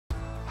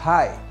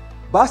Hi!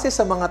 Base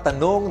sa mga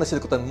tanong na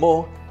sinagutan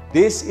mo,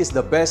 this is the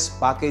best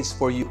package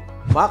for you.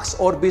 Max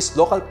Orbix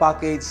Local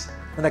Package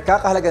na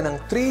nagkakahalaga ng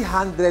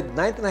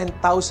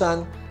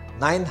 399,990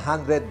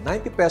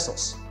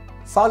 pesos.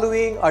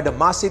 Following are the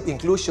massive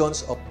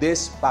inclusions of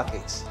this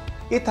package.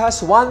 It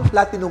has 1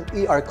 Platinum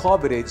ER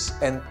coverage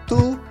and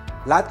 2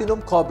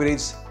 Platinum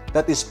coverage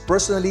that is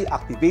personally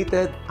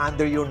activated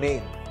under your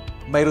name.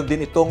 Mayroon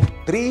din itong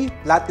 3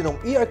 Platinum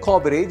ER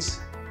coverage,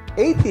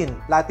 18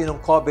 Platinum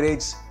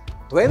coverage,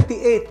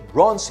 28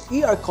 Bronze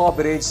ER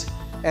coverage,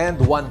 and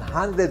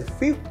 115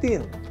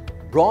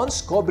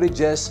 Bronze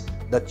coverages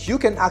that you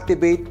can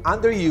activate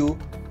under you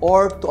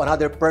or to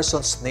another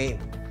person's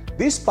name.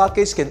 This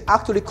package can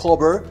actually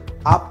cover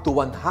up to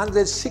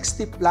 160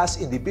 plus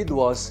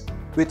individuals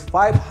with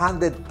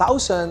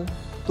 500,000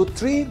 to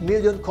 3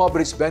 million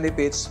coverage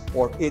benefits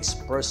for each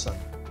person.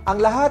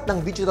 Ang lahat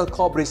ng digital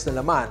coverage na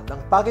laman ng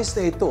package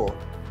na ito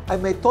ay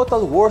may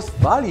total worth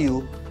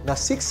value na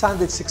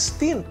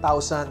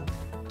 616,200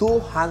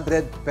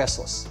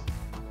 pesos.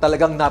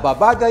 Talagang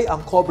nababagay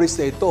ang coverage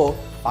na ito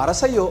para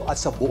sa iyo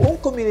at sa buong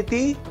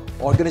community,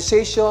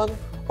 organization,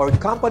 or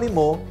company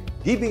mo,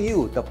 giving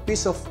you the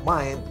peace of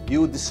mind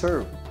you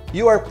deserve.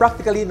 You are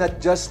practically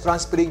not just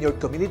transferring your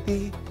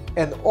community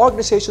and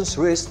organization's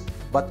risk,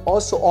 but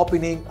also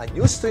opening a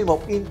new stream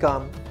of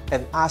income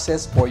and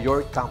assets for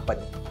your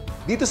company.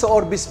 Dito sa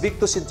Orbix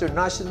Victus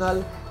International,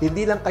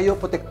 hindi lang kayo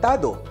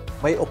protektado,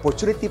 may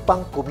opportunity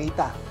pang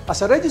kumita.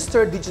 As a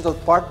registered digital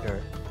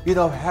partner, you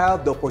now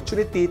have the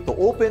opportunity to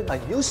open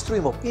a new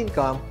stream of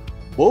income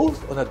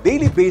both on a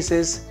daily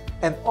basis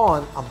and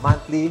on a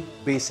monthly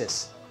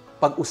basis.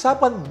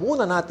 Pag-usapan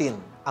muna natin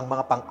ang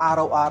mga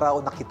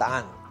pang-araw-araw na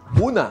kitaan.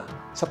 Una,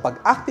 sa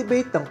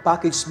pag-activate ng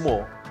package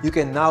mo, you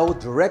can now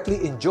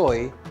directly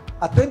enjoy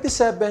a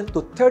 27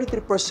 to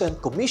 33%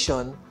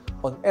 commission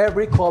on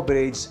every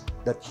coverage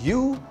that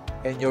you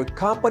and your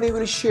company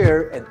will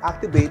share and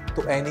activate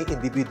to any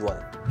individual.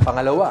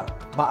 Pangalawa,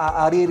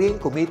 maaari ring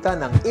kumita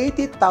ng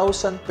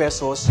 80,000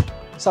 pesos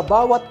sa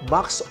bawat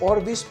Max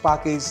Orbix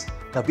package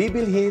na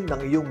bibilhin ng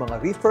iyong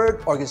mga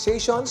referred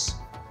organizations,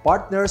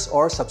 partners,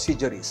 or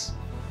subsidiaries.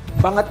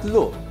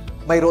 Pangatlo,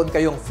 mayroon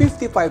kayong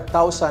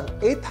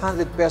 55,800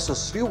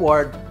 pesos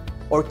reward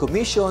or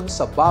commission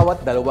sa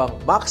bawat dalawang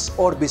Max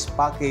Orbix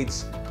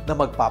package na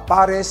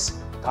magpapares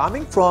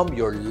coming from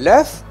your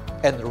left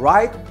and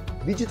right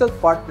digital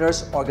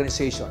partners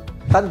organization.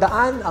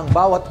 Tandaan ang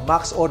bawat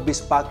Max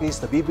Orbix package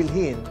na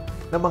bibilhin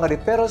ng mga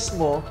referrals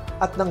mo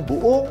at ng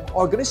buong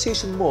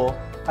organization mo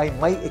ay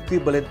may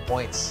equivalent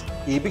points.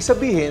 Ibig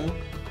sabihin,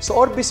 sa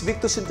Orbix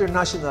Victus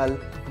International,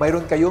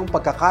 mayroon kayong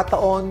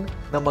pagkakataon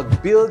na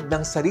mag-build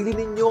ng sarili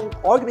ninyong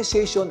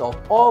organization of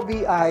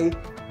OVI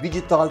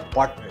digital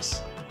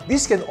partners.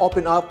 This can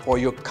open up for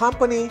your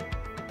company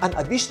an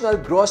additional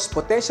gross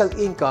potential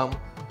income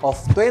of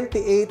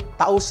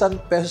 28,000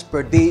 pesos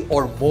per day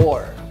or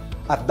more.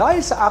 At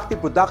dahil sa active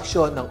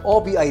production ng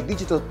OVI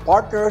Digital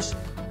Partners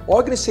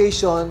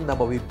organization na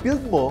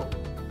mabibuild mo,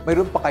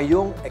 mayroon pa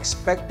kayong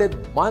expected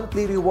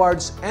monthly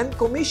rewards and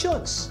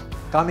commissions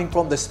coming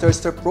from the Stir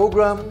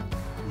program,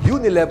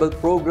 Uni-Level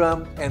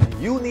program, and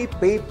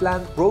Uni-Pay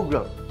Plan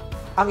program.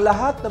 Ang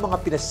lahat ng mga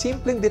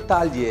pinasimpleng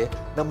detalye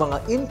ng mga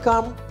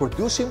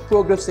income-producing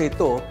programs na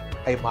ito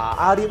ay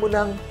maaari mo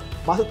nang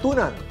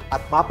matutunan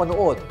at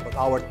mapanood on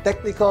our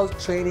technical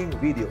training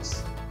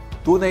videos.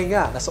 Tunay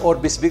nga na sa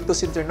Orbix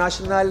Victus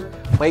International,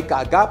 may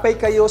kaagapay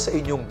kayo sa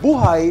inyong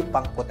buhay,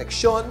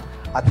 pang-proteksyon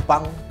at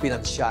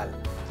pang-pinansyal.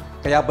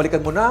 Kaya balikan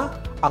mo na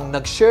ang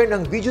nag-share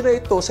ng video na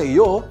ito sa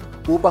iyo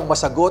upang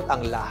masagot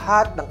ang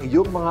lahat ng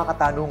iyong mga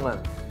katanungan.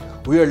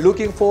 We are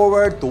looking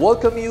forward to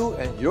welcome you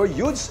and your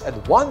huge and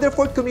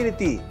wonderful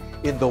community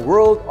in the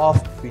world of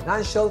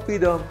financial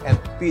freedom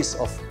and peace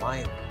of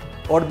mind.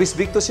 Orbix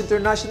Victus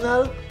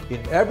International,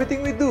 in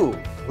everything we do,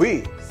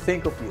 we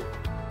think of you.